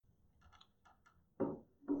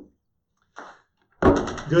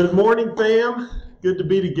Good morning, fam. Good to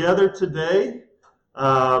be together today.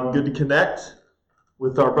 Good to connect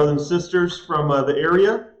with our brothers and sisters from the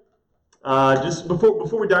area. Just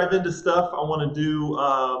before we dive into stuff, I want to do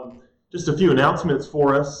just a few announcements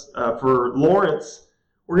for us. For Lawrence,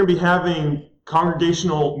 we're going to be having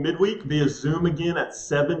congregational midweek via Zoom again at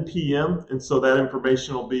 7 p.m. And so that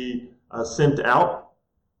information will be sent out.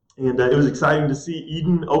 And it was exciting to see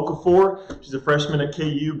Eden Okafor. She's a freshman at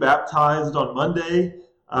KU, baptized on Monday.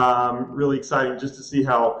 Really exciting just to see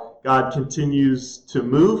how God continues to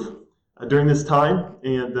move during this time.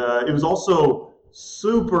 And it was also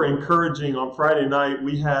super encouraging. On Friday night,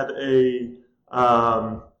 we had a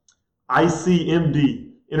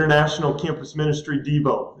ICMD, International Campus Ministry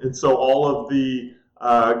Devo. And so all of the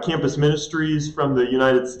campus ministries from the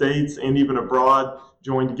United States and even abroad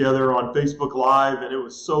joined together on Facebook Live, and it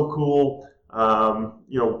was so cool.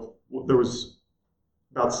 There was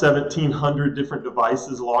about 1,700 different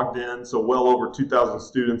devices logged in, so well over 2,000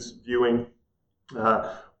 students viewing.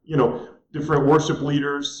 Different worship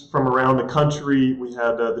leaders from around the country. We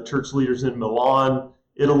had the church leaders in Milan,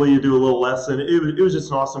 Italy, do a little lesson. It was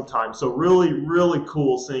just an awesome time. So really, really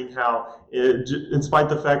cool seeing how, in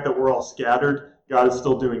spite of the fact that we're all scattered, God is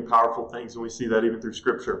still doing powerful things, and we see that even through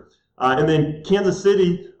Scripture. And then Kansas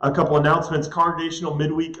City, a couple announcements. Congregational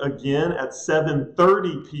midweek again at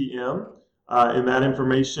 7:30 p.m. And that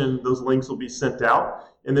information, those links will be sent out.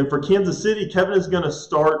 And then for Kansas City, Kevin is going to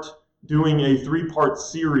start doing a 3-part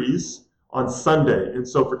series on Sunday. And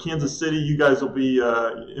so for Kansas City, you guys will be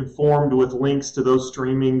informed with links to those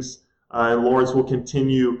streamings. And Lawrence will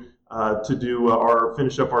continue to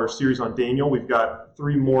finish up our series on Daniel. We've got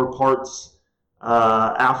 3 more parts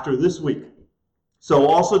after this week. So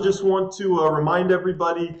also just want to remind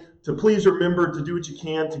everybody to please remember to do what you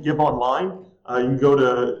can to give online. You can go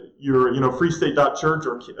to your freestate.church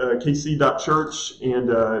or kc.church and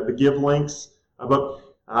the give links. But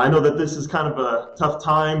I know that this is kind of a tough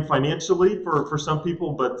time financially for some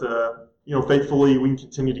people, but faithfully we can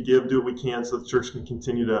continue to give, do what we can so the church can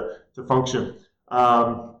continue to function.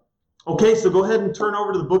 Okay, so go ahead and turn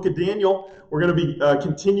over to the book of Daniel. We're going to be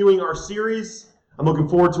continuing our series. I'm looking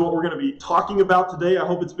forward to what we're going to be talking about today. I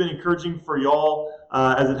hope it's been encouraging for y'all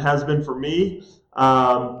as it has been for me.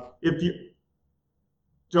 No,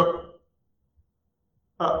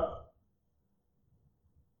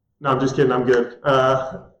 I'm just kidding. I'm good.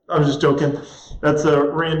 I was just joking. That's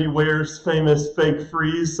Randy Ware's famous fake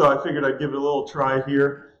freeze, so I figured I'd give it a little try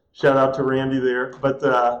here. Shout out to Randy there. But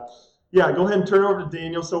go ahead and turn over to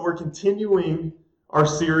Daniel. So we're continuing our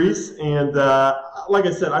series, and like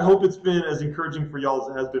I said, I hope it's been as encouraging for y'all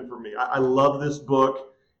as it has been for me. I love this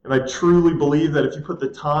book, and I truly believe that if you put the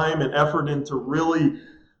time and effort into really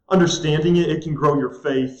understanding it, it can grow your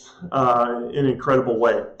faith in an incredible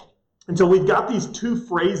way. And so we've got these 2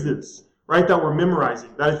 phrases, right, that we're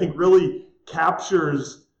memorizing that I think really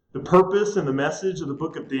captures the purpose and the message of the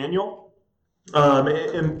book of Daniel.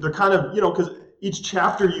 And they're kind of, because each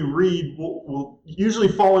chapter you read will usually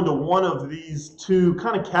fall into one of these 2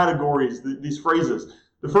 kind of categories, these phrases.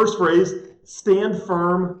 The first phrase, stand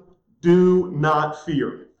firm, do not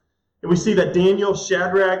fear. And we see that Daniel,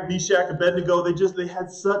 Shadrach, Meshach, Abednego, they had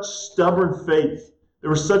such stubborn faith. There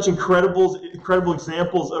were such incredible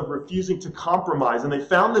examples of refusing to compromise. And they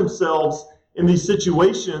found themselves in these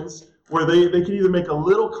situations where they could either make a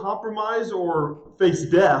little compromise or face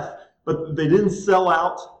death, but they didn't sell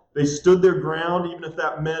out. They stood their ground, even if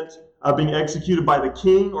that meant being executed by the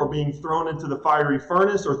king or being thrown into the fiery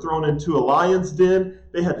furnace or thrown into a lion's den.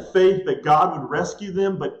 They had faith that God would rescue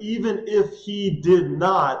them, but even if he did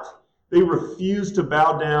not, they refused to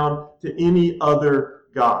bow down to any other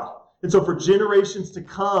god. And so for generations to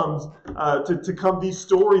come, these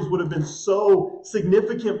stories would have been so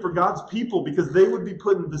significant for God's people because they would be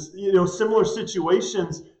put in this, similar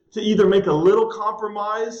situations to either make a little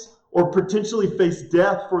compromise or potentially face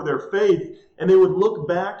death for their faith. And they would look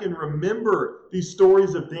back and remember these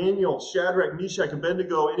stories of Daniel, Shadrach, Meshach,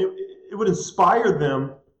 Abednego, and it would inspire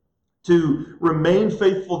them to remain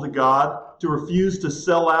faithful to God, to refuse to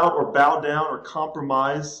sell out or bow down or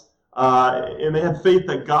compromise. And they had faith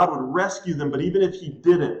that God would rescue them, but even if he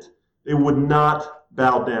didn't, they would not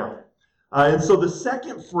bow down. And so the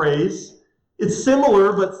second phrase, it's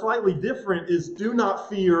similar but slightly different, is do not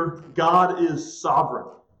fear, God is sovereign.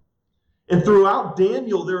 And throughout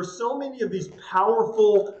Daniel, there are so many of these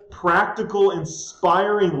powerful, practical,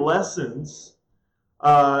 inspiring lessons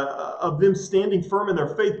of them standing firm in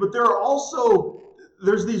their faith. But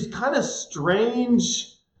there's these kind of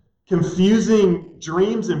strange, confusing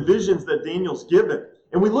dreams and visions that Daniel's given.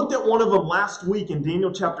 And we looked at one of them last week in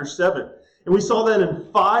Daniel chapter 7. And we saw that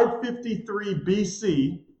in 553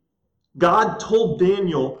 BC, God told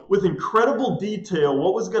Daniel with incredible detail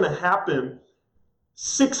what was going to happen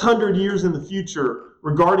 600 years in the future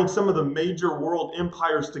regarding some of the major world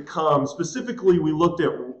empires to come. Specifically, we looked at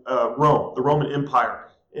Rome, the Roman Empire.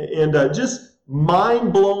 And just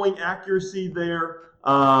mind-blowing accuracy there,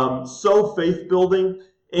 so faith-building.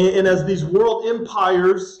 And as these world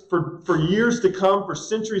empires, for years to come, for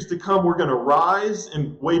centuries to come, we're going to rise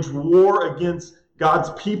and wage war against God's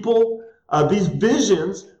people. These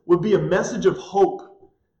visions would be a message of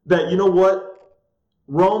hope that, you know what,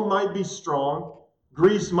 Rome might be strong,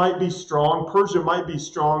 Greece might be strong, Persia might be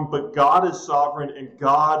strong, but God is sovereign and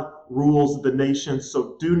God rules the nations,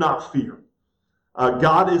 so do not fear.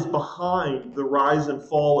 God is behind the rise and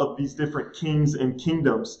fall of these different kings and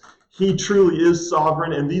kingdoms. He truly is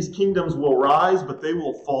sovereign, and these kingdoms will rise, but they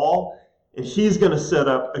will fall, and he's going to set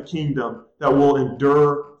up a kingdom that will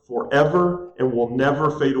endure forever and will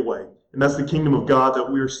never fade away. And that's the kingdom of God that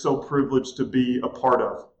we are so privileged to be a part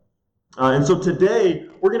of. And so today,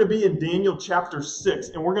 we're going to be in Daniel chapter 6,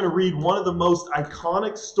 and we're going to read one of the most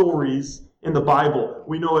iconic stories in the Bible.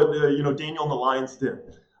 We know it, Daniel and the lion's den.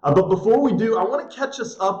 But before we do, I want to catch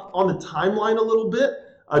us up on the timeline a little bit,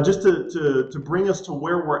 just to bring us to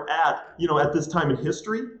where we're at this time in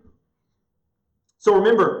history. So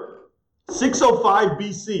remember, 605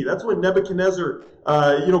 BC, that's when Nebuchadnezzar,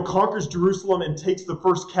 conquers Jerusalem and takes the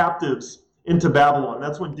first captives into Babylon.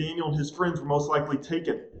 That's when Daniel and his friends were most likely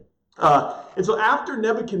taken. And so after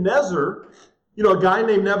Nebuchadnezzar, a guy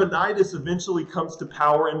named Nabonidus eventually comes to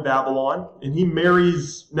power in Babylon, and he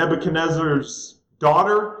marries Nebuchadnezzar's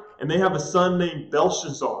daughter, and they have a son named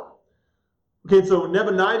Belshazzar. Okay, so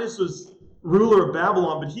Nabonidus was ruler of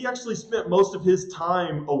Babylon, but he actually spent most of his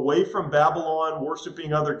time away from Babylon,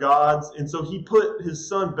 worshiping other gods, and so he put his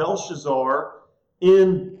son Belshazzar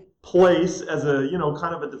in place as a,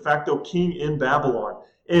 kind of a de facto king in Babylon.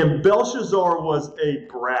 And Belshazzar was a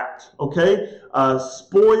brat, okay?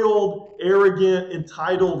 Spoiled, arrogant,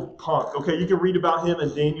 entitled punk. Okay, you can read about him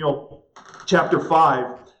in Daniel chapter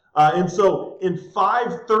 5. And so in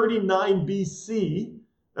 539 BC,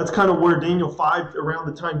 that's kind of where around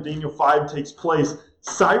the time Daniel 5 takes place,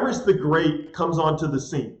 Cyrus the Great comes onto the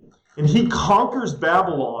scene. And he conquers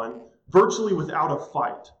Babylon virtually without a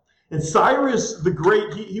fight. And Cyrus the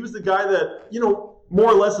Great, he was the guy that, more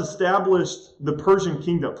or less established the Persian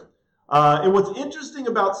kingdom. And what's interesting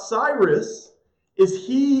about Cyrus is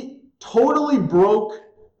he totally broke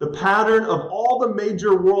the pattern of all the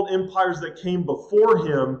major world empires that came before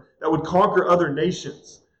him that would conquer other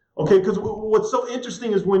nations. Okay, because what's so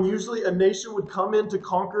interesting is when usually a nation would come in to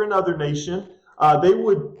conquer another nation, they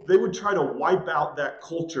would try to wipe out that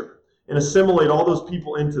culture and assimilate all those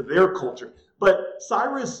people into their culture. But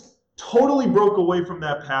Cyrus totally broke away from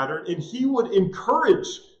that pattern, and he would encourage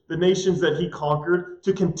the nations that he conquered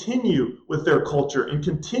to continue with their culture and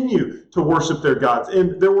continue to worship their gods.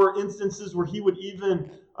 And there were instances where he would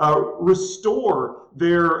even restore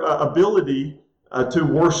their ability to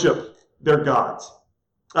worship their gods.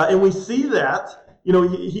 And we see that,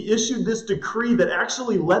 he issued this decree that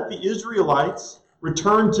actually let the Israelites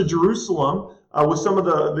return to Jerusalem with some of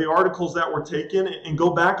the articles that were taken and go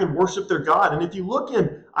back and worship their God. And if you look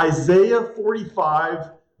in Isaiah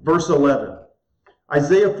 45, verse 11,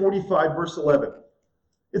 Isaiah 45, verse 11,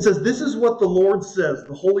 it says, "This is what the Lord says,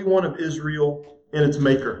 the Holy One of Israel and its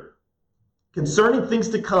Maker. Concerning things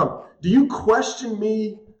to come, do you question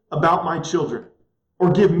me about my children,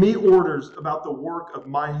 or give me orders about the work of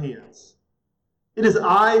my hands? It is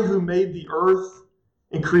I who made the earth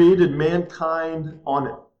and created mankind on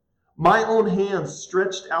it. My own hands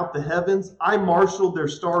stretched out the heavens. I marshaled their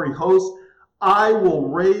starry hosts. I will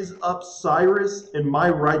raise up Cyrus in my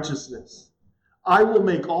righteousness. I will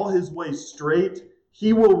make all his ways straight.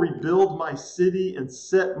 He will rebuild my city and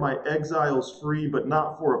set my exiles free, but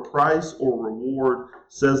not for a price or reward,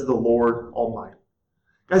 says the Lord Almighty."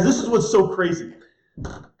 Guys, this is what's so crazy.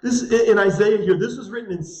 This in Isaiah here, this was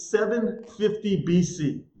written in 750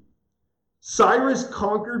 BC. Cyrus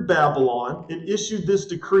conquered Babylon and issued this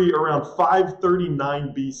decree around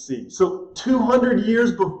 539 BC. So 200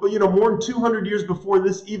 years before, more than 200 years before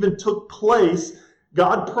this even took place,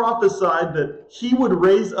 God prophesied that he would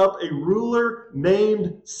raise up a ruler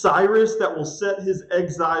named Cyrus that will set his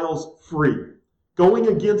exiles free, going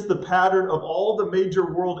against the pattern of all the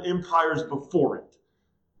major world empires before it.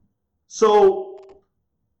 So,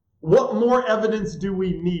 what more evidence do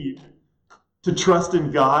we need to trust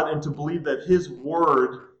in God and to believe that his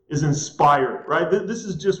word is inspired, right? This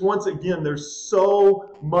is just, once again, there's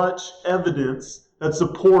so much evidence that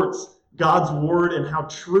supports God's word and how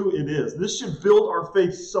true it is. This should build our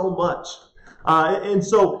faith so much. And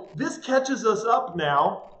so this catches us up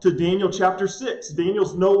now to Daniel chapter 6.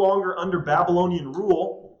 Daniel's no longer under Babylonian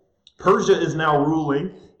rule. Persia is now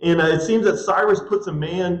ruling. And it seems that Cyrus puts a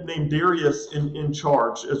man named Darius in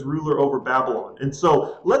charge as ruler over Babylon. And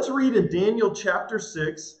so let's read in Daniel chapter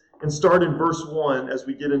 6 and start in verse 1 as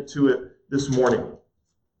we get into it this morning.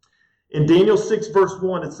 In Daniel 6 verse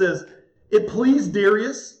 1 it says, "It pleased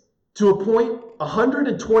Darius to appoint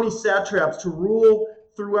 120 satraps to rule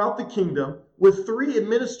throughout the kingdom, with 3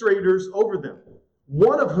 administrators over them,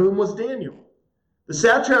 one of whom was Daniel. The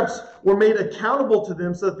satraps were made accountable to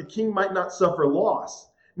them so that the king might not suffer loss.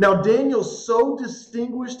 Now Daniel so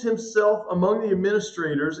distinguished himself among the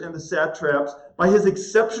administrators and the satraps by his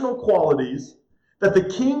exceptional qualities that the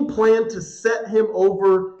king planned to set him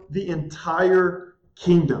over the entire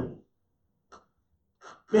kingdom."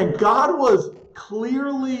 Man, God was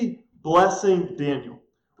clearly blessing Daniel,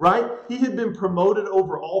 right? He had been promoted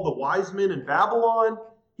over all the wise men in Babylon.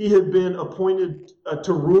 He had been appointed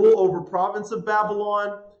to rule over province of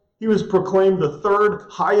Babylon. He was proclaimed the 3rd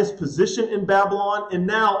highest position in Babylon. And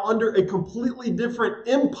now, under a completely different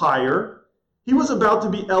empire, he was about to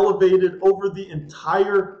be elevated over the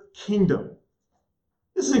entire kingdom.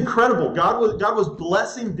 This is incredible. God was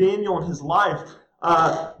blessing Daniel in his life,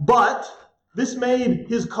 but this made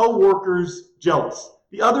his co-workers jealous.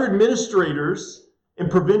 The other administrators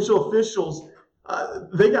and provincial officials,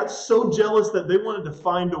 they got so jealous that they wanted to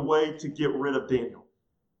find a way to get rid of Daniel.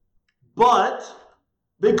 But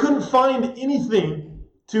they couldn't find anything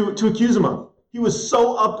to accuse him of. He was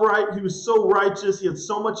so upright. He was so righteous. He had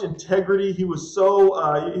so much integrity. He was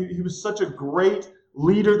such a great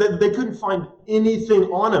leader that they couldn't find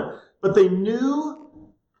anything on him. But they knew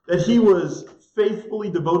that he was faithfully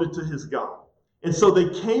devoted to his God. And so they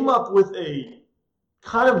came up with a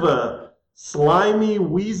kind of a slimy,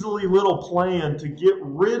 weaselly little plan to get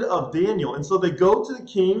rid of Daniel. And so they go to the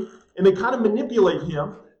king and they kind of manipulate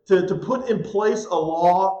him to put in place a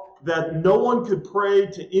law that no one could pray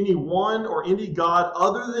to anyone or any god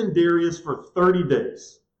other than Darius for 30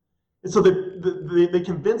 days. And so they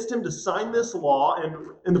convinced him to sign this law, and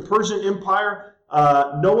in the Persian Empire,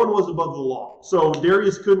 no one was above the law. So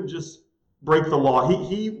Darius couldn't just break the law.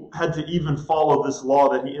 He had to even follow this law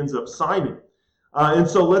that he ends up signing. And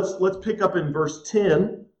so let's pick up in verse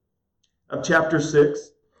 10 of chapter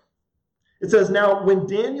 6. It says, "Now when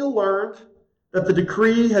Daniel learned that the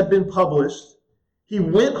decree had been published, he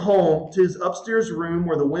went home to his upstairs room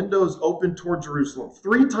where the windows opened toward Jerusalem.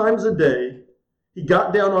 3 times a day, he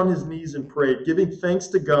got down on his knees and prayed, giving thanks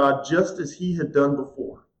to God just as he had done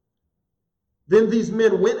before. Then these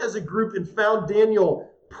men went as a group and found Daniel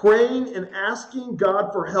praying and asking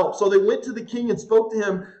God for help. So they went to the king and spoke to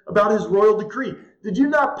him about his royal decree. Did you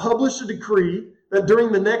not publish a decree that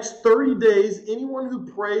during the next 30 days, anyone who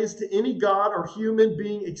prays to any god or human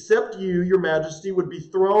being except you, your majesty, would be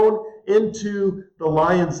thrown into the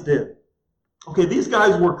lion's den?" Okay, these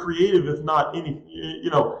guys were creative, if not any,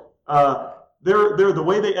 they're the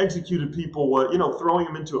way they executed people was, throwing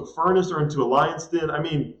them into a furnace or into a lion's den. I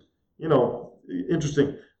mean,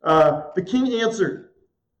 interesting. The king answered,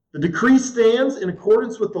 "The decree stands in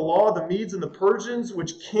accordance with the law of the Medes and the Persians,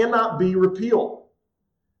 which cannot be repealed."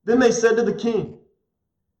 Then they said to the king,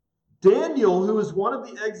 "Daniel, who is one of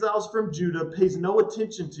the exiles from Judah, pays no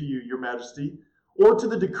attention to you, your majesty, or to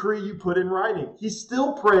the decree you put in writing. He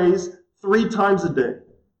still prays 3 times a day."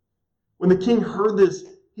 When the king heard this,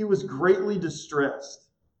 he was greatly distressed,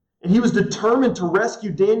 and he was determined to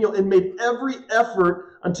rescue Daniel and made every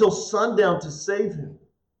effort until sundown to save him.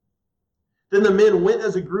 Then the men went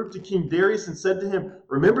as a group to King Darius and said to him,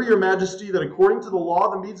 "Remember, your majesty, that according to the law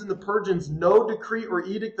of the Medes and the Persians, no decree or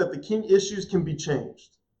edict that the king issues can be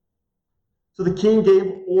changed." So the king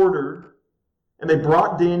gave order, and they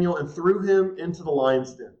brought Daniel and threw him into the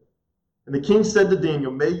lion's den. And the king said to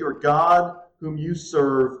Daniel, "May your God, whom you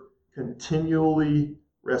serve, continually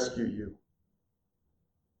rescue you."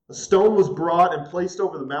 A stone was brought and placed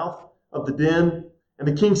over the mouth of the den, and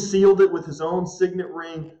the king sealed it with his own signet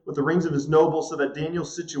ring, with the rings of his nobles, so that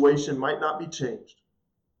Daniel's situation might not be changed.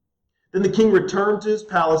 Then the king returned to his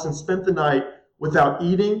palace and spent the night without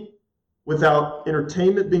eating, without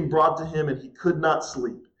entertainment being brought to him, and he could not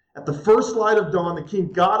sleep. At the first light of dawn, the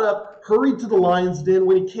king got up, hurried to the lion's den.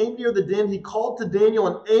 When he came near the den, he called to Daniel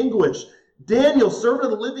in anguish, "Daniel, servant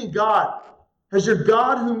of the living God, has your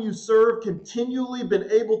God whom you serve continually been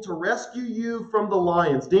able to rescue you from the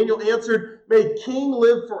lions?" Daniel answered, "May King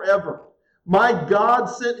live forever. My God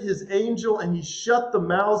sent his angel, and he shut the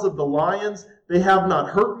mouths of the lions. They have not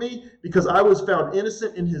hurt me, because I was found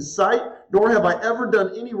innocent in his sight, nor have I ever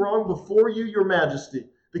done any wrong before you, your majesty.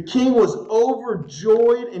 The king was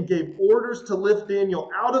overjoyed and gave orders to lift Daniel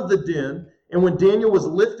out of the den. And when Daniel was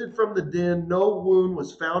lifted from the den, no wound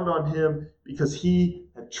was found on him because he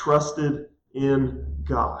had trusted in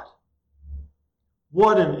God.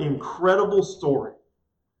 What an incredible story,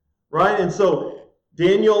 right? And so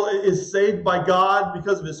Daniel is saved by God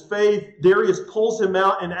because of his faith. Darius pulls him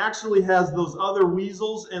out and actually has those other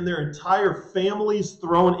weasels and their entire families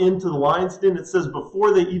thrown into the lion's den. It says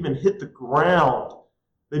before they even hit the ground,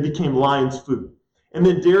 they became lion's food. And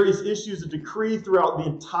then Darius issues a decree throughout the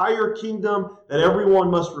entire kingdom that everyone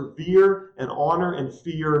must revere and honor and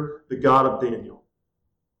fear the God of Daniel.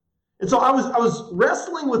 And so I was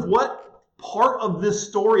wrestling with what part of this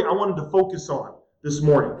story I wanted to focus on this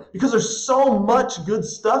morning, because there's so much good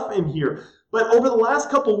stuff in here. But over the last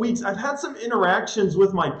couple weeks, I've had some interactions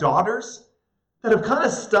with my daughters that have kind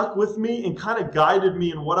of stuck with me and kind of guided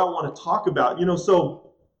me in what I want to talk about.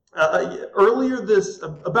 Earlier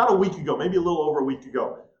about a week ago, maybe a little over a week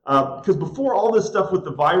ago, because before all this stuff with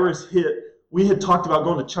the virus hit, we had talked about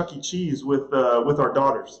going to Chuck E. Cheese with our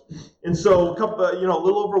daughters. And so a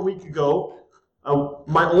little over a week ago,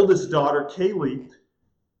 my oldest daughter, Kaylee,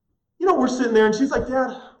 we're sitting there and she's like,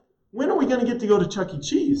 Dad, when are we going to get to go to Chuck E.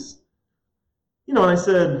 Cheese? And I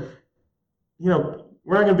said, we're not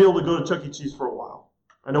going to be able to go to Chuck E. Cheese for a while.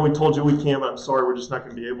 I know we told you we can, but I'm sorry, we're just not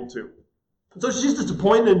going to be able to. And so she's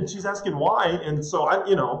disappointed and she's asking why. And so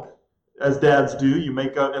as dads do, you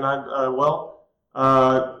make up, and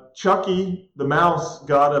Chucky, the mouse,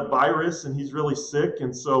 got a virus and he's really sick,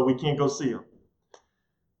 and so we can't go see him.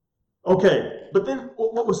 Okay, but then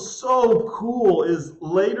what was so cool is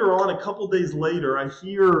later on, a couple days later, I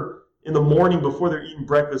hear in the morning before they're eating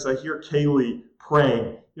breakfast, I hear Kaylee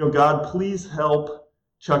praying, God, please help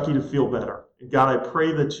Chucky to feel better. And God, I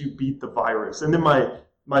pray that you beat the virus. And then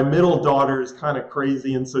my middle daughter is kind of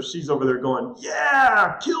crazy, and so she's over there going,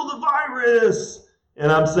 yeah, kill the virus.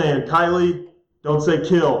 And I'm saying, Kylie, don't say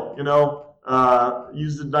kill,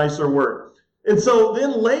 use a nicer word. And so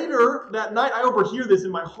then later that night, I overhear this,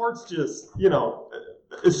 and my heart's just,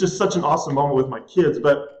 it's just such an awesome moment with my kids.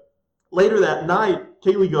 But later that night,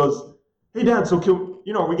 Kaylee goes, hey, Dad, so are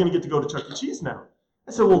we going to get to go to Chuck E. Cheese now?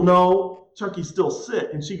 I said, well, no, Chucky's still sick.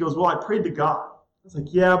 And she goes, well, I prayed to God. I was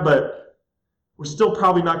like, yeah, but we're still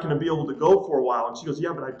probably not going to be able to go for a while. And she goes,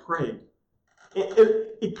 yeah, but I prayed.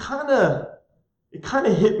 It kind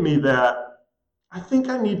of hit me that I think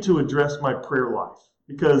I need to address my prayer life,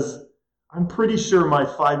 because I'm pretty sure my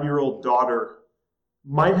 5-year-old daughter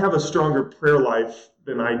might have a stronger prayer life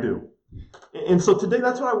than I do. And so today,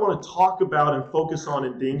 that's what I want to talk about and focus on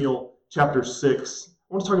in Daniel chapter 6.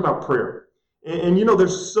 I want to talk about prayer. And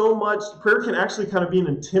there's so much. Prayer can actually kind of be an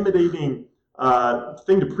intimidating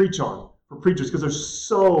thing to preach on for preachers, because there's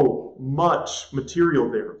so much material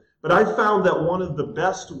there. But I found that one of the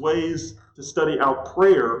best ways to study out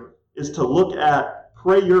prayer is to look at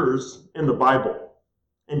prayers in the Bible.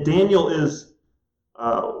 And Daniel is,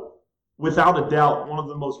 without a doubt, one of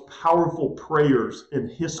the most powerful prayers in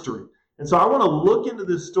history. And so I want to look into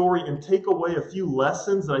this story and take away a few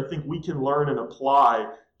lessons that I think we can learn and apply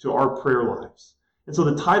to our prayer lives. And so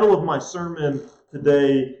the title of my sermon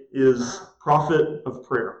today is Prophet of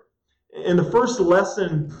Prayer. And the first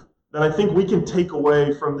lesson that I think we can take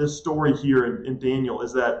away from this story here in Daniel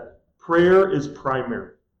is that prayer is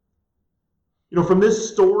primary. From this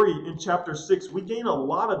story in chapter 6, we gain a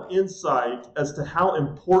lot of insight as to how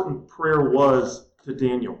important prayer was to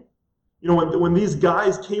Daniel. When these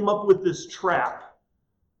guys came up with this trap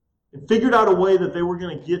and figured out a way that they were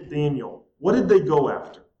going to get Daniel, what did they go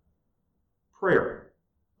after? Prayer.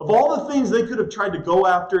 Of all the things they could have tried to go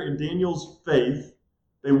after in Daniel's faith,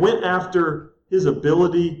 they went after his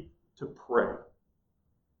ability to pray.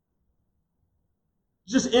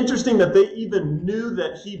 It's just interesting that they even knew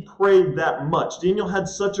that he prayed that much. Daniel had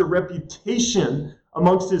such a reputation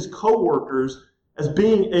amongst his co-workers as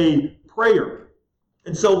being a prayer.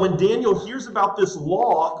 And so when Daniel hears about this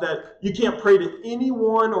law that you can't pray to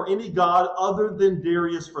anyone or any god other than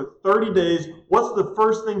Darius for 30 days, what's the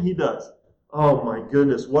first thing he does? Oh my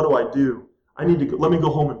goodness, what do I do? Let me go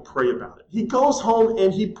home and pray about it. He goes home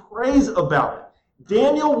and he prays about it.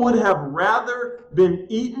 Daniel would have rather been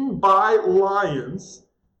eaten by lions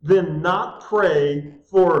than not pray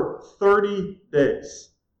for 30 days.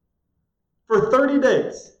 For 30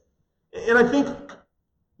 days. And I think,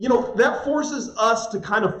 that forces us to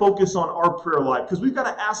kind of focus on our prayer life, because we've got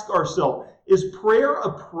to ask ourselves, is prayer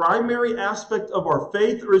a primary aspect of our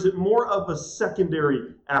faith, or is it more of a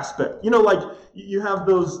secondary aspect? Like you have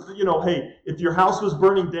those, hey, if your house was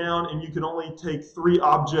burning down and you could only take 3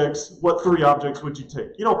 objects, what 3 objects would you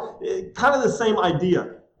take? Kind of the same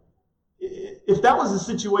idea. if that was the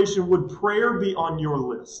situation, would prayer be on your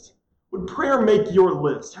list? Would prayer make your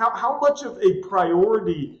list? How much of a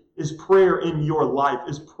priority is prayer in your life?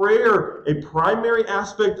 Is prayer a primary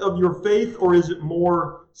aspect of your faith, or is it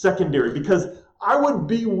more secondary? Because I would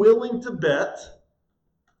be willing to bet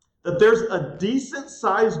that there's a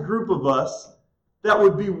decent-sized group of us that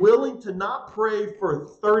would be willing to not pray for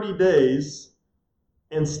 30 days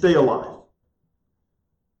and stay alive.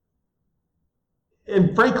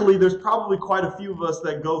 And frankly, there's probably quite a few of us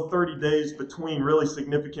that go 30 days between really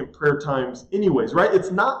significant prayer times anyways, right?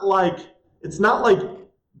 It's not like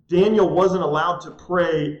Daniel wasn't allowed to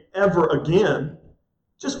pray ever again,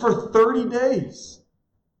 just for 30 days.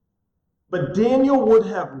 But Daniel would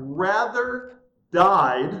have rather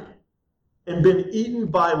died and been eaten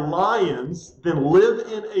by lions than live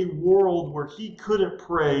in a world where he couldn't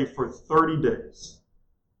pray for 30 days.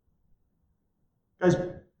 Guys,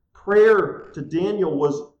 prayer to Daniel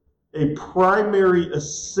was a primary,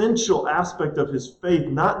 essential aspect of his faith,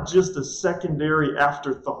 not just a secondary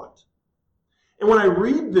afterthought. And when I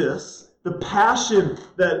read this, the passion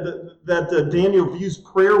that Daniel views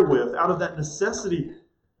prayer with, out of that necessity,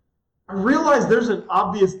 I realize there's an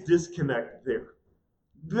obvious disconnect there.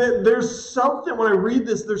 There's something, when I read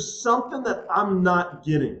this, there's something that I'm not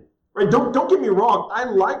getting. Right? Don't get me wrong, I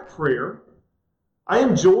like prayer. I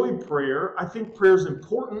enjoy prayer. I think prayer is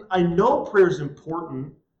important. I know prayer is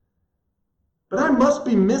important. But I must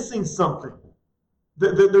be missing something.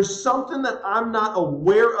 There's something that I'm not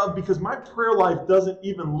aware of because my prayer life doesn't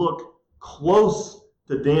even look close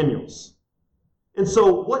to Daniel's. And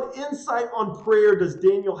so what insight on prayer does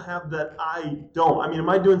Daniel have that I don't? I mean, am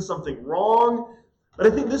I doing something wrong? But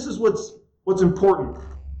I think this is what's important.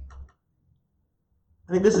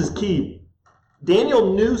 I think this is key.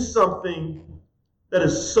 Daniel knew something that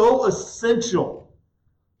is so essential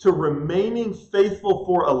to remaining faithful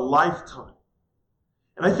for a lifetime.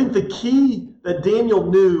 And I think the key that Daniel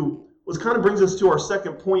knew was kind of brings us to our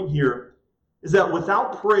second point here, is that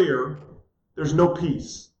without prayer, there's no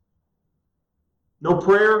peace. No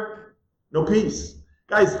prayer, no peace.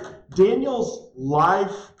 Guys, Daniel's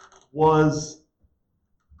life was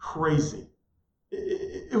crazy.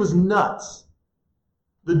 It was nuts.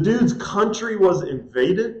 The dude's country was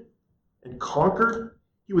invaded and conquered.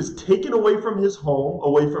 He was taken away from his home,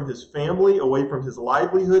 away from his family, away from his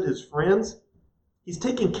livelihood, his friends. He's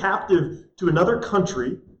taken captive to another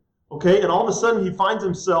country, okay? And all of a sudden he finds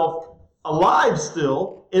himself alive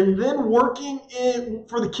still and then working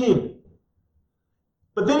for the king.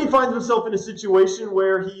 But then he finds himself in a situation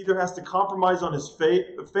where he either has to compromise on his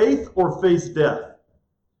faith or face death.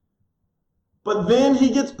 But then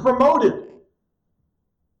he gets promoted.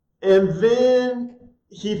 And then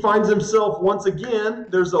he finds himself once again,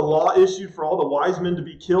 there's a law issued for all the wise men to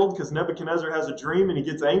be killed because Nebuchadnezzar has a dream and he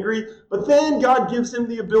gets angry. But then God gives him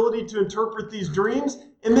the ability to interpret these dreams.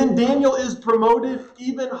 And then Daniel is promoted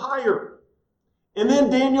even higher. And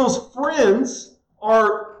then Daniel's friends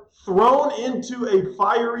are thrown into a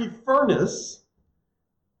fiery furnace.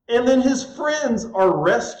 And then his friends are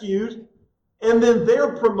rescued. And then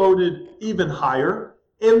they're promoted even higher.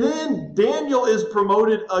 And then Daniel is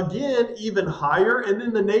promoted again even higher. And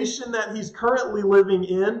then the nation that he's currently living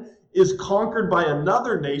in is conquered by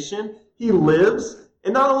another nation. He lives.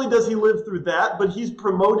 And not only does he live through that, but he's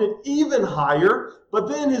promoted even higher. But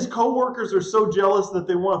then his co-workers are so jealous that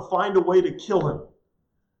they want to find a way to kill him.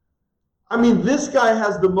 I mean, this guy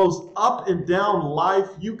has the most up and down life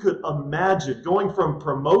you could imagine, going from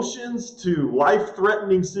promotions to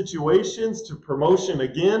life-threatening situations to promotion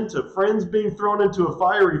again to friends being thrown into a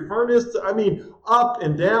fiery furnace. I mean, up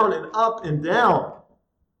and down and up and down.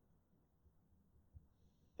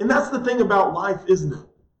 And that's the thing about life, isn't it?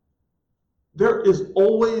 There is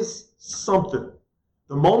always something.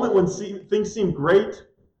 The moment when things seem great,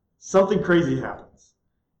 something crazy happens.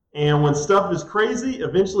 And when stuff is crazy,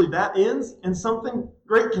 eventually that ends and something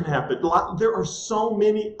great can happen. There are so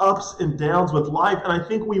many ups and downs with life. And I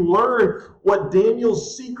think we learn what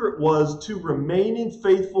Daniel's secret was to remaining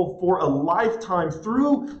faithful for a lifetime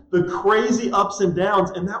through the crazy ups and downs.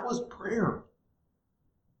 And that was prayer.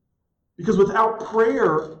 Because without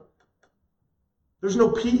prayer, there's no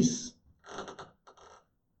peace.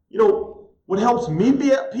 You know, what helps me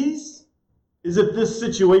be at peace is if this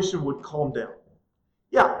situation would calm down.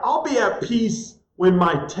 Yeah, I'll be at peace when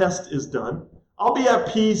my test is done. I'll be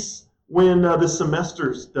at peace when the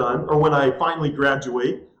semester's done or when I finally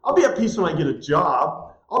graduate. I'll be at peace when I get a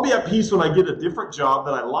job. I'll be at peace when I get a different job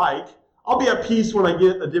that I like. I'll be at peace when I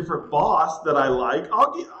get a different boss that I like.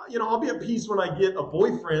 I'll be at peace when I get a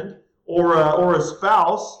boyfriend or a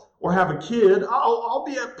spouse or have a kid. I'll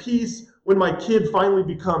be at peace when my kid finally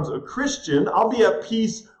becomes a Christian. I'll be at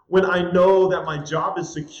peace when I know that my job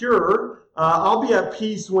is secure. I'll be at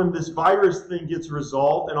peace when this virus thing gets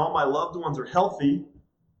resolved and all my loved ones are healthy.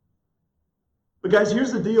 But guys,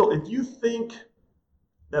 here's the deal. If you think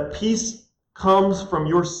that peace comes from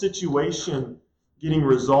your situation getting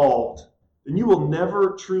resolved, then you will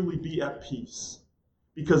never truly be at peace,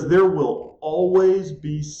 because there will always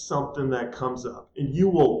be something that comes up, and you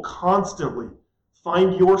will constantly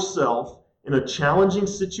find yourself in a challenging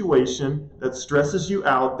situation that stresses you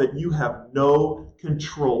out that you have no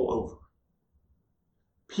control over.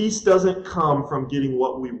 Peace doesn't come from getting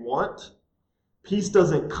what we want. Peace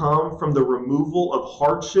doesn't come from the removal of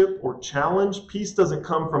hardship or challenge. Peace doesn't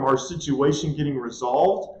come from our situation getting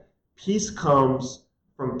resolved. Peace comes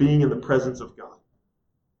from being in the presence of God.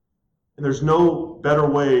 And there's no better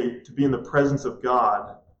way to be in the presence of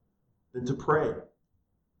God than to pray.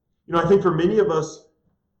 You know, I think for many of us,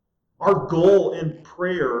 our goal in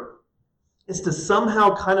prayer is to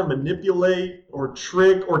somehow kind of manipulate or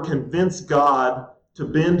trick or convince God to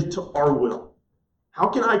bend to our will. How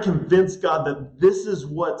can I convince God that this is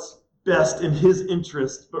what's best in his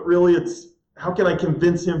interest, but really it's how can I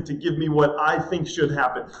convince him to give me what I think should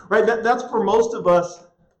happen? Right? That's for most of us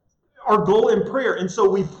our goal in prayer. And so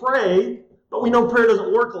we pray, but we know prayer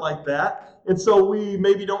doesn't work like that. And so we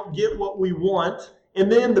maybe don't get what we want.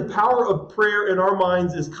 And then the power of prayer in our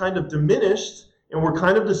minds is kind of diminished, and we're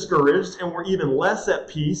kind of discouraged, and we're even less at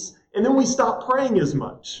peace. And then we stop praying as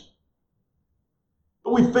much.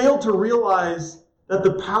 But we fail to realize that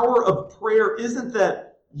the power of prayer isn't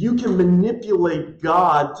that you can manipulate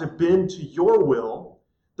God to bend to your will.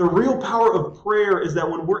 The real power of prayer is that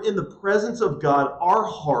when we're in the presence of God, our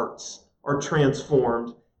hearts are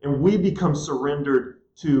transformed and we become surrendered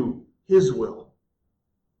to his will.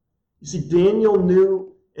 You see, Daniel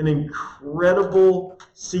knew an incredible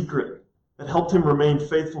secret that helped him remain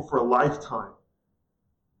faithful for a lifetime.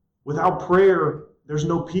 Without prayer, there's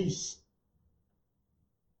no peace.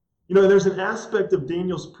 You know, there's an aspect of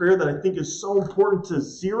Daniel's prayer that I think is so important to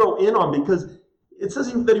zero in on, because it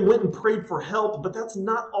says that he went and prayed for help, but that's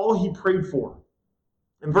not all he prayed for.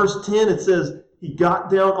 In verse 10, it says, he got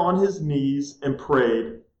down on his knees and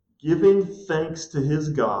prayed, giving thanks to his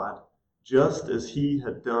God, just as he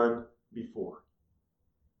had done before.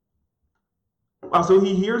 Wow, so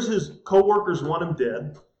he hears his co-workers want him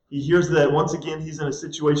dead. He hears that once again he's in a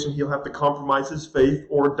situation he'll have to compromise his faith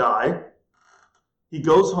or die. He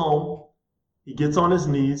goes home, he gets on his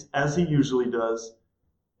knees, as he usually does,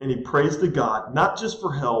 and he prays to God, not just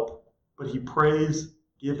for help, but he prays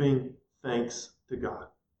giving thanks to God.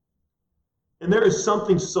 And there is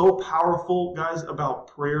something so powerful, guys, about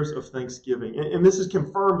prayers of thanksgiving. And this is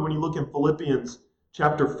confirmed when you look in Philippians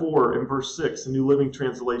chapter 4 and verse 6, the New Living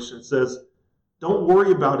Translation. It says, don't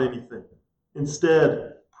worry about anything.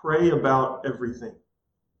 Instead, pray about everything.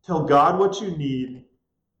 Tell God what you need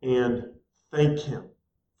and thank him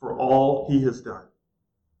for all he has done.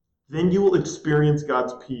 Then you will experience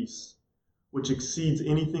God's peace, which exceeds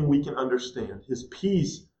anything we can understand. His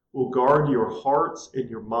peace will guard your hearts and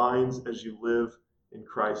your minds as you live in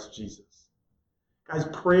Christ Jesus. Guys,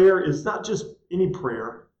 prayer is not just any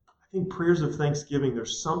prayer. I think prayers of thanksgiving,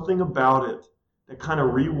 there's something about it that kind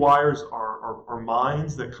of rewires our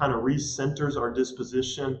minds, that kind of recenters our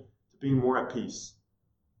disposition to being more at peace.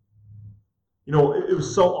 You know, it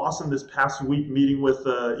was so awesome this past week meeting with,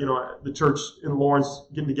 the church in Lawrence,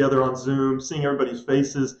 getting together on Zoom, seeing everybody's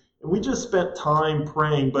faces. And we just spent time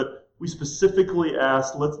praying, but we specifically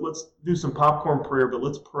asked, let's do some popcorn prayer, but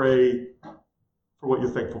let's pray for what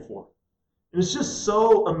you're thankful for. And it's just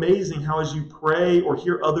so amazing how as you pray or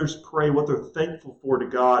hear others pray what they're thankful for to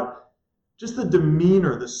God, just the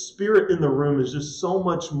demeanor, the spirit in the room is just so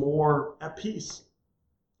much more at peace.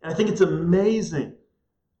 And I think it's amazing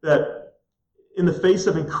that in the face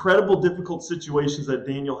of incredible difficult situations that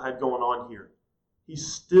Daniel had going on here, he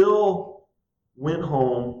still went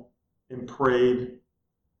home and prayed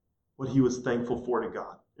what he was thankful for to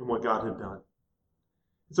God and what God had done.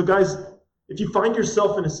 So guys, if you find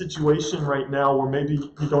yourself in a situation right now where maybe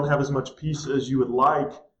you don't have as much peace as you would like,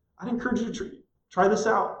 I'd encourage you to try this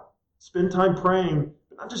out. Spend time praying,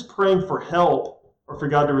 but not just praying for help or for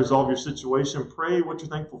God to resolve your situation. Pray what you're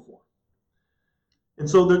thankful for. And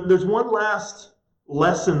so there's one last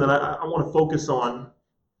lesson that I want to focus on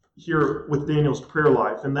here with Daniel's prayer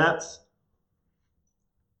life, and that's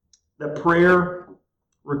that prayer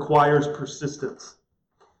requires persistence.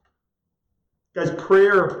 Guys,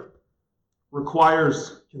 prayer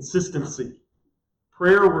requires consistency.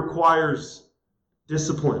 Prayer requires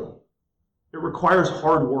discipline. It requires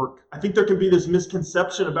hard work. I think there can be this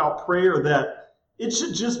misconception about prayer that it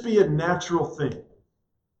should just be a natural thing.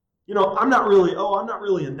 I'm not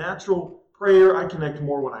really a natural prayer. I connect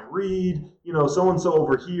more when I read. So-and-so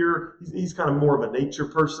over here, he's kind of more of a nature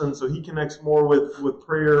person, so he connects more with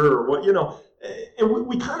prayer or what, and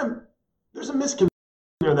we kind of, there's a misconception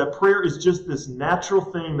there that prayer is just this natural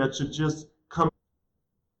thing that should just come.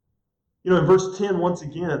 In verse 10, once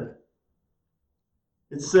again,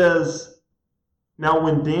 it says, "Now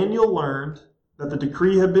when Daniel learned that the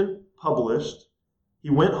decree had been published,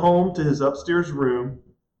 he went home to his upstairs room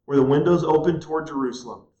where the windows opened toward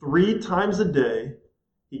Jerusalem. 3 times a day,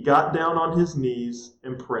 he got down on his knees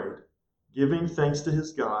and prayed, giving thanks to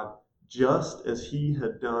his God, just as he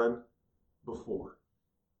had done before."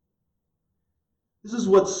 This is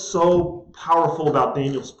what's so powerful about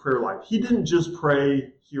Daniel's prayer life. He didn't just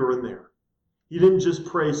pray here and there. He didn't just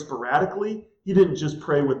pray sporadically. He didn't just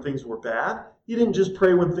pray when things were bad. He didn't just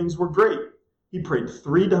pray when things were great. He prayed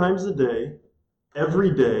 3 times a day,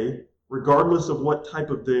 every day, regardless of what type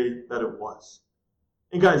of day that it was.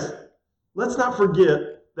 And guys, let's not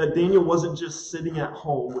forget that Daniel wasn't just sitting at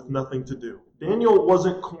home with nothing to do. Daniel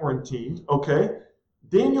wasn't quarantined, okay?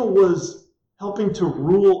 Daniel was helping to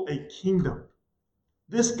rule a kingdom.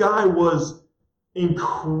 This guy was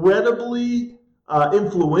incredibly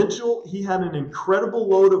influential. He had an incredible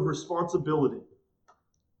load of responsibility.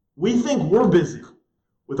 We think we're busy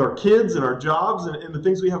with our kids and our jobs and the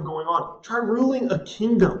things we have going on. Try ruling a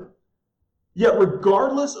kingdom. Yet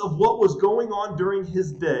regardless of what was going on during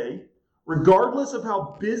his day, regardless of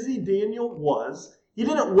how busy Daniel was, he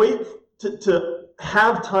didn't wait to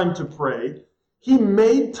have time to pray. He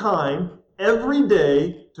made time every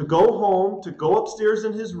day to go home, to go upstairs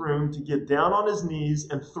in his room, to get down on his knees,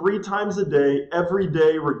 and 3 times a day, every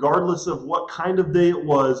day, regardless of what kind of day it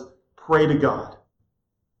was, pray to God.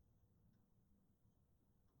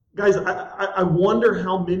 Guys, I wonder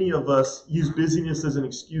how many of us use busyness as an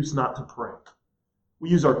excuse not to pray. We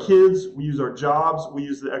use our kids, we use our jobs, we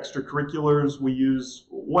use the extracurriculars, we use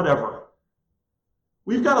whatever.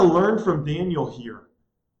 We've got to learn from Daniel here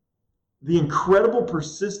the incredible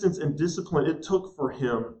persistence and discipline it took for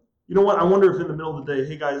him. You know what? I wonder if in the middle of the day,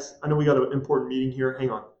 hey guys, I know we got an important meeting here.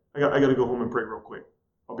 Hang on. I got to go home and pray real quick.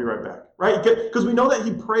 I'll be right back. Right? Because we know that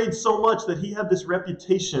he prayed so much that he had this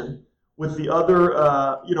reputation with the other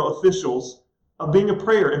officials of being a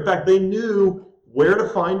prayer. In fact, they knew where to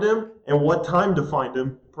find him and what time to find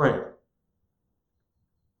him praying.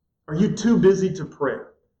 Are you too busy to pray?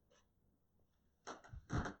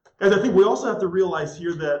 Guys, I think we also have to realize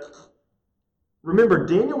here that, remember,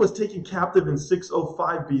 Daniel was taken captive in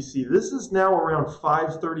 605 BC. This is now around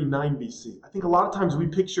 539 BC. I think a lot of times we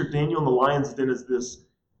picture Daniel in the lion's den as this,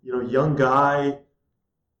 young guy.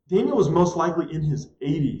 Daniel was most likely in his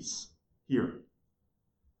 80s here.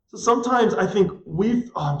 So sometimes I think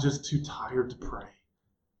I'm just too tired to pray.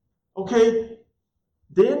 Okay,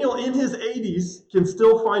 Daniel in his 80s can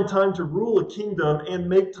still find time to rule a kingdom and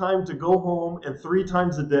make time to go home and 3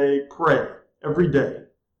 times a day pray every day.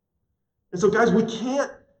 And so guys, we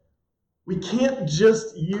can't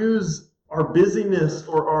just use our busyness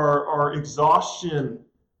or our exhaustion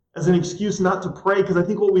as an excuse not to pray, because I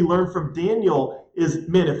think what we learned from Daniel is,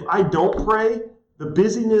 man, if I don't pray, the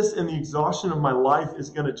busyness and the exhaustion of my life is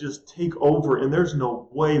going to just take over, and there's no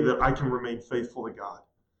way that I can remain faithful to God.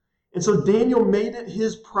 And so Daniel made it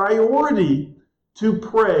his priority to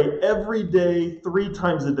pray every day, 3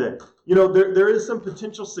 times a day. There is some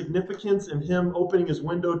potential significance in him opening his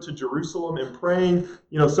window to Jerusalem and praying.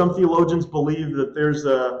 Some theologians believe that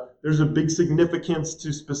there's a big significance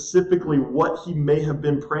to specifically what he may have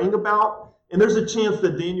been praying about. And there's a chance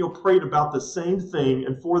that Daniel prayed about the same thing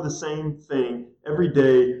and for the same thing every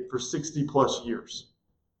day for 60 plus years.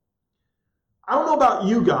 I don't know about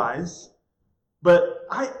you guys, but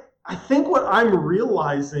I think what I'm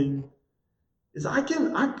realizing is I'm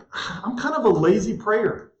kind of a lazy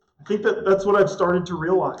prayer. I think that's what I've started to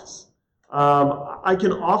realize. I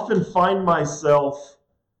can often find myself,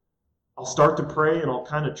 I'll start to pray and I'll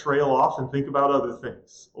kind of trail off and think about other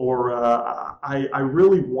things. Or I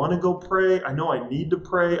really want to go pray. I know I need to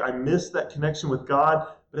pray. I miss that connection with God,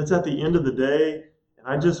 but it's at the end of the day and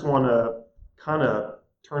I just want to kind of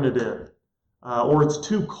turn it in. Or it's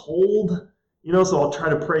too cold. So I'll try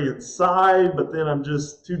to pray inside, but then I'm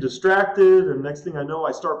just too distracted. And next thing I know,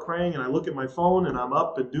 I start praying and I look at my phone and I'm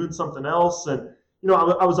up and doing something else. And,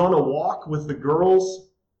 I was on a walk with the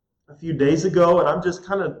girls a few days ago and I'm just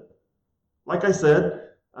kind of, like I said,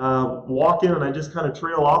 walking and I just kind of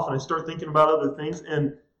trail off and I start thinking about other things.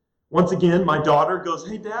 And once again, my daughter goes,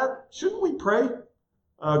 "Hey, Dad, shouldn't we pray?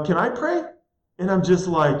 Can I pray?" And I'm just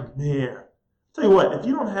like, man, I'll tell you what, if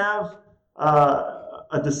you don't have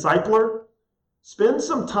a discipler, Spend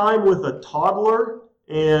some time with a toddler,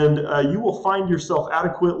 and you will find yourself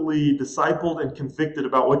adequately discipled and convicted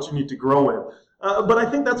about what you need to grow in. But I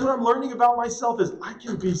think that's what I'm learning about myself is I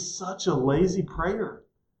can be such a lazy prayer.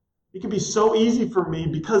 It can be so easy for me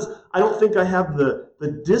because I don't think I have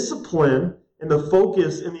the discipline and the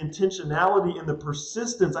focus and the intentionality and the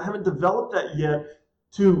persistence. I haven't developed that yet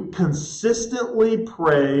to consistently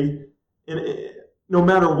pray no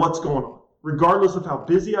matter what's going on. Regardless of how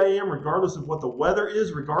busy I am, regardless of what the weather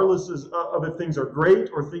is, regardless of if things are great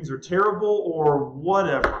or things are terrible or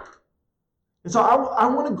whatever. And so I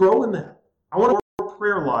want to grow in that. I want a more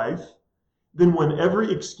prayer life than when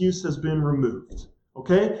every excuse has been removed.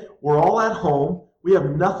 Okay? We're all at home. We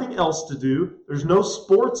have nothing else to do. There's no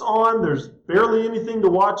sports on. There's barely anything to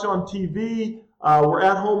watch on TV. We're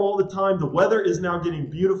at home all the time. The weather is now getting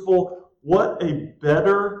beautiful. What a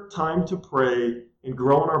better time to pray and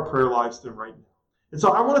grow in our prayer lives than right now. And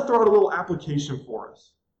so I want to throw out a little application for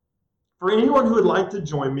us. For anyone who would like to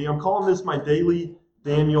join me, I'm calling this my daily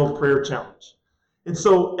Daniel prayer challenge. And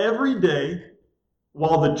so every day,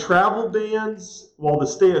 while the travel bans, while the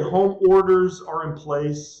stay-at-home orders are in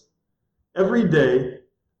place, every day,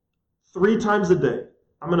 3 times a day,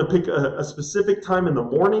 I'm going to pick a specific time in the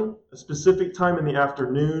morning, a specific time in the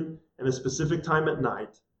afternoon, and a specific time at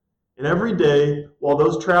night. And every day, while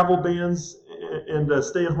those travel bans and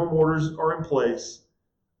stay-at-home orders are in place,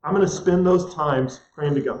 I'm going to spend those times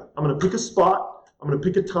praying to God. I'm going to pick a spot, I'm going to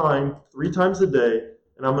pick a time 3 times a day,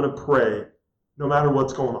 and I'm going to pray no matter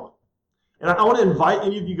what's going on. And I want to invite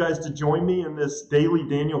any of you guys to join me in this daily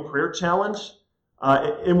Daniel prayer challenge.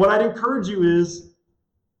 And what I'd encourage you is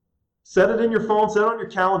set it in your phone, set it on your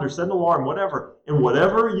calendar, set an alarm, whatever. And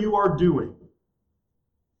whatever you are doing,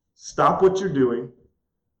 stop what you're doing,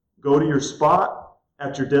 go to your spot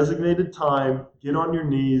at your designated time, get on your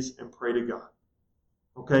knees and pray to God.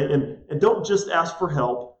 Okay? And don't just ask for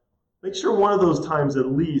help. Make sure one of those times at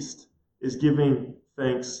least is giving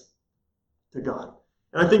thanks to God.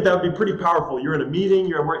 And I think that would be pretty powerful. You're in a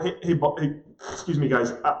meeting, hey, excuse me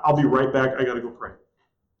guys, I'll be right back. I got to go pray.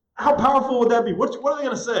 How powerful would that be? What are they going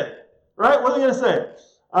to say? Right? What are they going to say?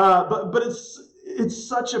 But it's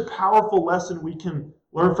such a powerful lesson we can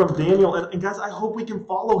learn from Daniel. And guys, I hope we can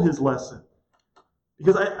follow his lesson.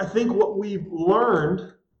 Because I think what we've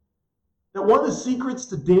learned, that one of the secrets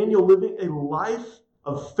to Daniel living a life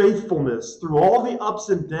of faithfulness through all the ups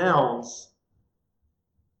and downs,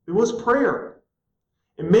 it was prayer.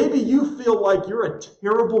 And maybe you feel like you're a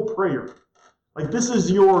terrible prayer. Like this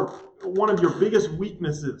is one of your biggest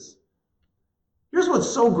weaknesses. Here's what's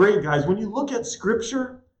so great, guys. When you look at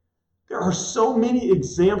Scripture, there are so many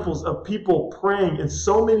examples of people praying in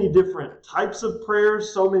so many different types of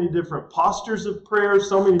prayers, so many different postures of prayer,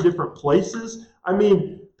 so many different places. I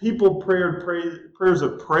mean, people prayed prayers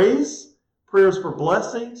of praise, prayers for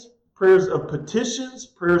blessings, prayers of petitions,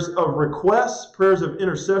 prayers of requests, prayers of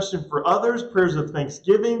intercession for others, prayers of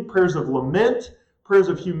thanksgiving, prayers of lament, prayers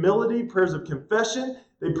of humility, prayers of confession.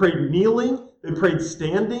 They prayed kneeling, they prayed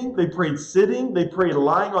standing, they prayed sitting, they prayed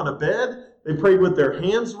lying on a bed, they prayed with their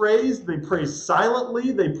hands raised, they prayed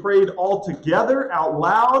silently, they prayed all together, out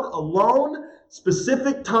loud, alone,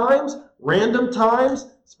 specific times, random times,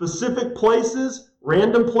 specific places,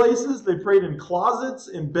 random places. They prayed in closets,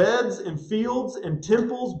 in beds, in fields, in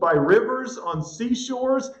temples, by rivers, on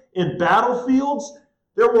seashores, in battlefields.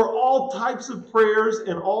 There were all types of prayers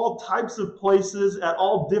in all types of places at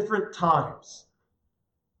all different times.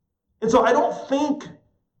 And so I don't think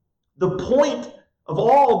the point of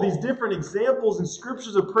all these different examples and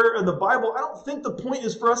scriptures of prayer in the Bible, I don't think the point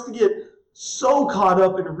is for us to get so caught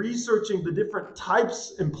up in researching the different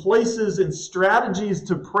types and places and strategies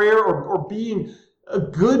to prayer or being a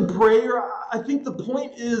good prayer. I think the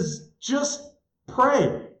point is just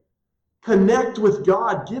pray. Connect with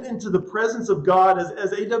God. Get into the presence of God.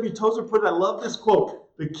 As A.W. Tozer put it, I love this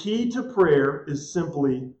quote. The key to prayer is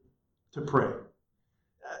simply to pray.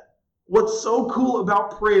 What's so cool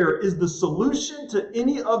about prayer is the solution to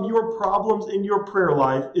any of your problems in your prayer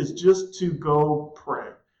life is just to go pray.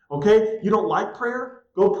 Okay? You don't like prayer?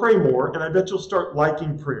 Go pray more, and I bet you'll start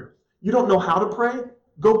liking prayer. You don't know how to pray?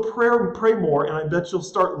 Go pray more, and I bet you'll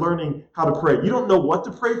start learning how to pray. You don't know what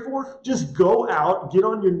to pray for? Just go out, get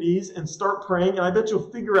on your knees, and start praying, and I bet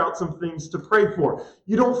you'll figure out some things to pray for.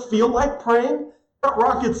 You don't feel like praying? Not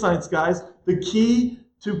rocket science, guys. The key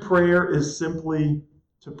to prayer is simply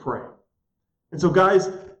to pray. And so, guys,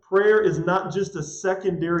 prayer is not just a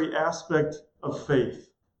secondary aspect of faith.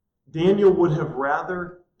 Daniel would have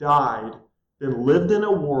rather died than lived in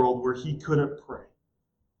a world where he couldn't pray.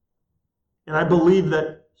 And I believe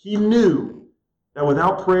that he knew that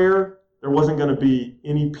without prayer, there wasn't going to be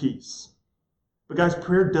any peace. But guys,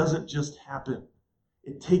 prayer doesn't just happen.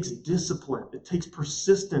 It takes discipline. It takes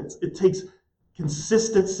persistence. It takes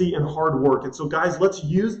consistency and hard work. And so, guys, let's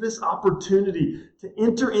use this opportunity to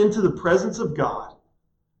enter into the presence of God.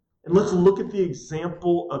 And let's look at the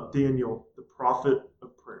example of Daniel, the prophet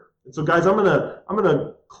of prayer. And so, guys, I'm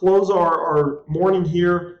gonna close our morning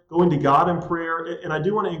here, going to God in prayer. And I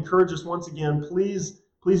do want to encourage us once again, please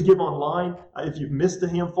give online. If you've missed a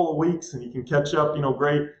handful of weeks and you can catch up,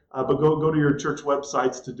 great. But go to your church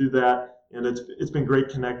websites to do that. And it's been great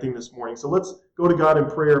connecting this morning. So let's go to God in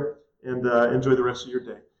prayer and enjoy the rest of your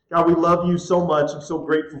day. God, we love you so much. I'm so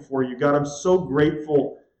grateful for you. God, I'm so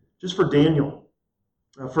grateful just for Daniel,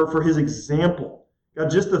 for his example.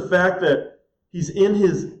 God, just the fact that he's in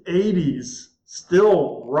his 80s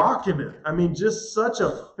still rocking it. I mean, just such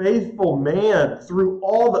a faithful man through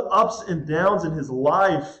all the ups and downs in his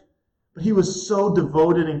life. But he was so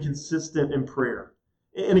devoted and consistent in prayer.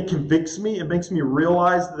 And it convicts me. It makes me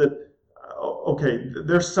realize that, okay,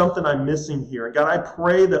 there's something I'm missing here. And God, I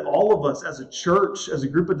pray that all of us as a church, as a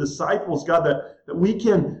group of disciples, God, that we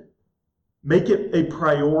can make it a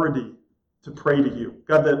priority to pray to you.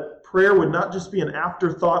 God, that prayer would not just be an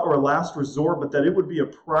afterthought or a last resort, but that it would be a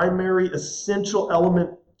primary, essential element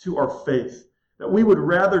to our faith. That we would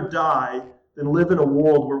rather die than live in a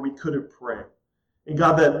world where we couldn't pray. And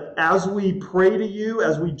God, that as we pray to you,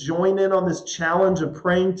 as we join in on this challenge of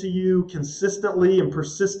praying to you consistently and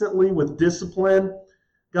persistently with discipline,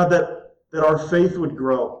 God, that our faith would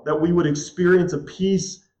grow, that we would experience a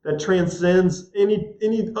peace that transcends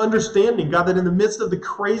any understanding. God, that in the midst of the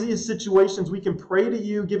craziest situations, we can pray to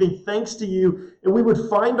you, giving thanks to you, and we would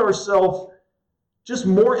find ourselves just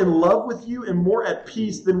more in love with you and more at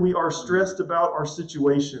peace than we are stressed about our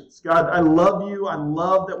situations. God, I love you. I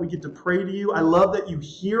love that we get to pray to you. I love that you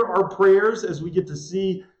hear our prayers, as we get to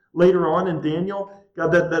see later on in Daniel. God,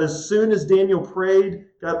 that as soon as Daniel prayed,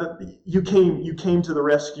 God, that you came to the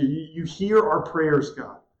rescue. You hear our prayers,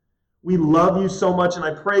 God. We love you so much, and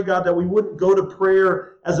I pray, God, that we wouldn't go to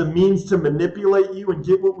prayer as a means to manipulate you and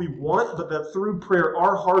get what we want, but that through prayer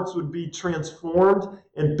our hearts would be transformed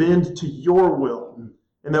and bend to your will,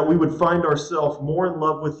 and that we would find ourselves more in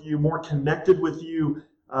love with you, more connected with you,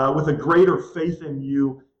 with a greater faith in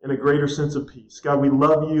you and a greater sense of peace. God, we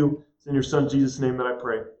love you. It's in your Son Jesus' name that I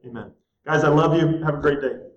pray. Amen. Guys, I love you. Have a great day.